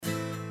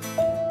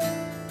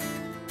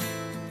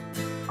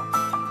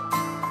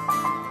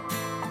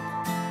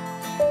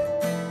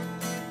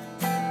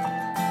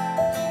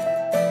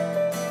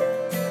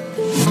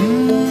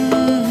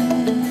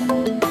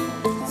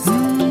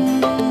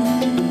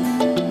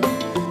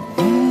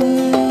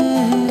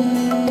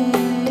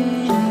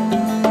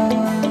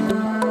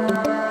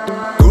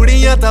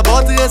ਤਾਂ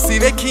ਬਹੁਤ ਅਸੀਂ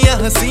ਵੇਖੀਆਂ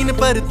ਹਸੀਨ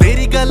ਪਰ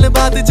ਤੇਰੀ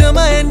ਗੱਲਬਾਤ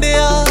ਜਮਾ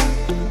ਐਂਡਿਆ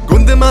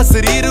ਗੁੰਦਮਾ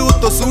ਸਰੀਰ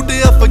ਉਤੋਂ ਸੂਟ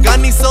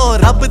ਅਫਗਾਨੀ ਸੌ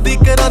ਰੱਬ ਦੀ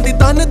ਕਰਾਂ ਦੀ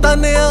ਤਨ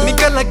ਤਨਿਆ ਨੀ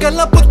ਕੱਲਾ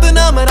ਕੱਲਾ ਪੁੱਤ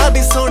ਨਾ ਮਰਾਂ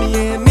ਦੀ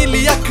ਸੋਹਣੀਏ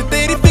ਨੀਲੀ ਅੱਖ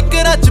ਤੇਰੀ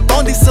ਫਿਕਰਾਂ ਚ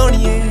ਪਾਉਂਦੀ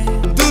ਸੋਹਣੀਏ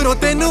ਦੂਰੋਂ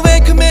ਤੈਨੂੰ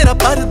ਵੇਖ ਮੇਰਾ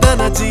ਪਰਦਾ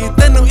ਨਾ ਜੀ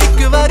ਤੈਨੂੰ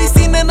ਇੱਕ ਵਾਰੀ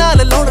ਸੀਨੇ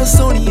ਨਾਲ ਲਾਉਣਾ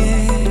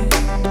ਸੋਹਣੀਏ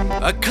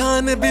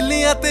ਅੱਖਾਂ ਨੇ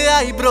ਬਿੱਲੀਆਂ ਤੇ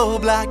ਆਈਬ੍ਰੋ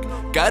ਬਲੈਕ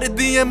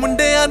ਕਰਦੀ ਏ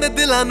ਮੁੰਡਿਆਂ ਨੇ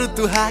ਦਿਲਾਂ ਨੂੰ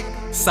ਤੂੰ ਹੈਕ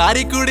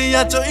ਸਾਰੀ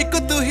ਕੁੜੀਆਂ ਚੋਂ ਇੱਕ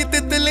ਤੂੰ ਹੀ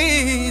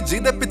ਤਿਤਲੀ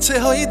ਜਿਹਦੇ ਪਿੱਛੇ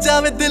ਹੋਈ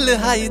ਜਾਵੇ ਦਿਲ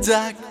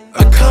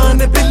ਹਾਈਜੈਕ ਅੱਖਾਂ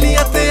ਨੇ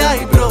ਬਿੱਲੀਆਂ ਤੇ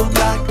ਆਈਬ੍ਰੋ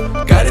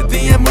ਬਲੈਕ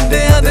ਕਰਦੀ ਏ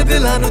ਮੁੰਡਿਆਂ ਦੇ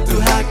ਦਿਲਾਂ ਨੂੰ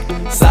ਤੂੰ ਹੈਕ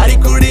ਸਾਰੀ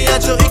ਕੁੜੀਆਂ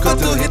ਚੋਂ ਇੱਕ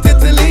ਤੂੰ ਹੀ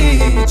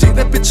ਤਿਤਲੀ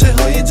ਜਿਹਦੇ ਪਿੱਛੇ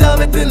ਹੋਈ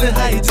ਜਾਵੇ ਦਿਲ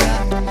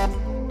ਹਾਈਜੈਕ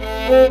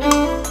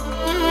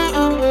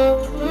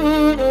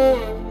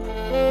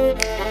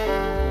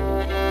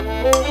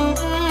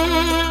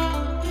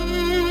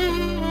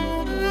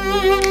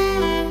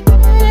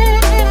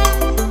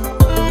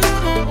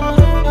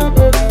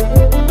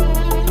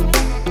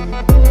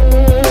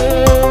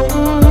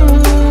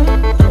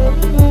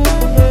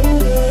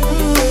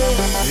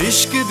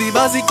इश्क दी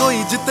बाजी कोई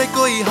जिते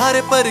कोई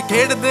हारे पर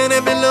खेड़दे ने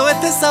मिलो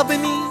इत्थे सब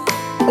नी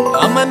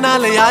अमन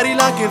नाल यारी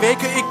ला के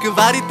वेख एक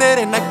वारी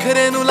तेरे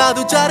नखरे नू ला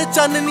दूं चार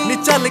चाननी नी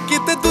चल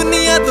किते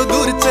दुनिया तो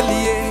दूर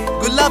चलिए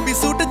गुलाबी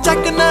सूट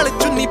चक नाल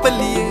चुन्नी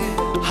पल्लीए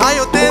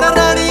हायो तेरा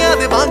राणियां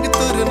दे वांग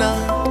तुरना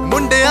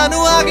मुंडियां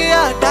नू आ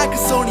गया अटैक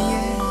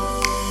सोहणीए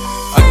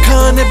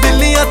अखां ने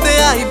बिल्लियां ते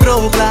आईब्रो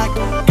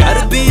ब्लैक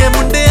करदी ए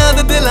मुंडियां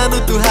दे दिलां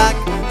नू तू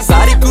हैक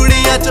सारी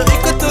कुड़ियां चों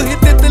इक तू ही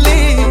तितली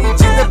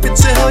जिदे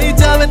पिछे होई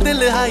जावे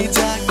दिल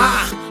हाईजैक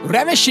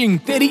रेविशिंग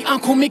तेरी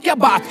आंखों में क्या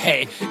बात है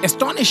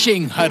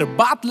एस्टोनिशिंग हर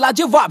बात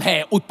लाजवाब है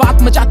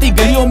उत्पात मचाती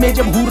गलियों में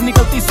जब हूर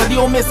निकलती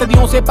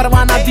सदियों से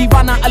परवाना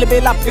दीवाना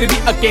अलबेला फिर भी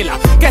अकेला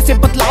कैसे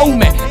बतलाऊं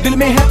मैं दिल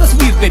में है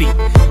तस्वीर तेरी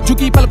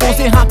झुकी पलकों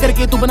से हाँ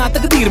करके तू बना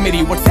तकदीर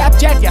मेरी व्हाट्सएप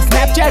चैट या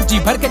स्नैपचैट जी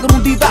भर के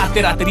करूं दीदार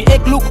तेरा तेरी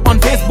एक लुक ऑन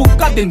फेसबुक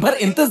का दिन भर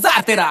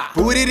इंतजार तेरा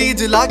पूरी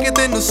रीज लाके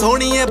तेनू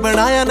सोहणीए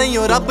बनाया नहीं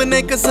और रब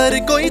ने कसर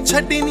कोई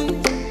छड्डी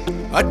नहीं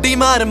अड्डी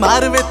मार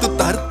मार वे तू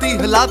धरती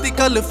हिलाती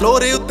कल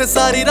फ्लोरे उत्ते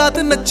सारी रात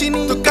नच्ची नी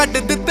तू कट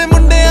दिते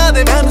मुंडियां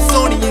दे वहम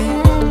सोहणीए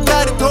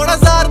यार थोड़ा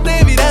ज़ार ते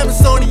भी रहम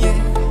सोहणीए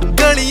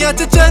गलियां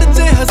च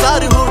चर्चे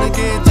हजार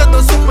होणगे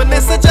जदों सुपने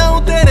सजाऊं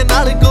तेरे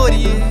नाल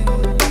गोरीए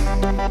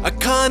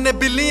अखां ने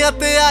बिल्लियां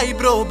ते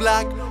आईब्रो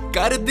ब्लैक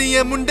करदी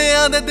ए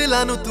मुंडियां दे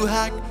दिलां नू तू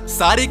हैक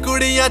सारी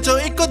कुड़ियां चों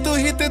इक तू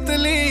ही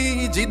तितली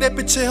जिहदे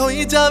पिछे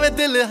होई जावे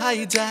दिल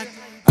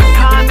हाईजैक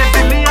अखां ने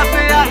बिल्लियां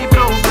ते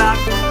आईब्रो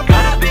ब्लैक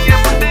करदी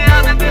ए मुंडियां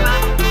दे दिलां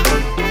नू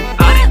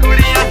सारी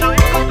कुड़ियां चों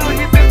इक तू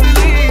ही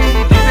तितली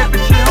जिहदे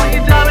पिछे होई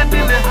जावे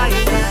दिल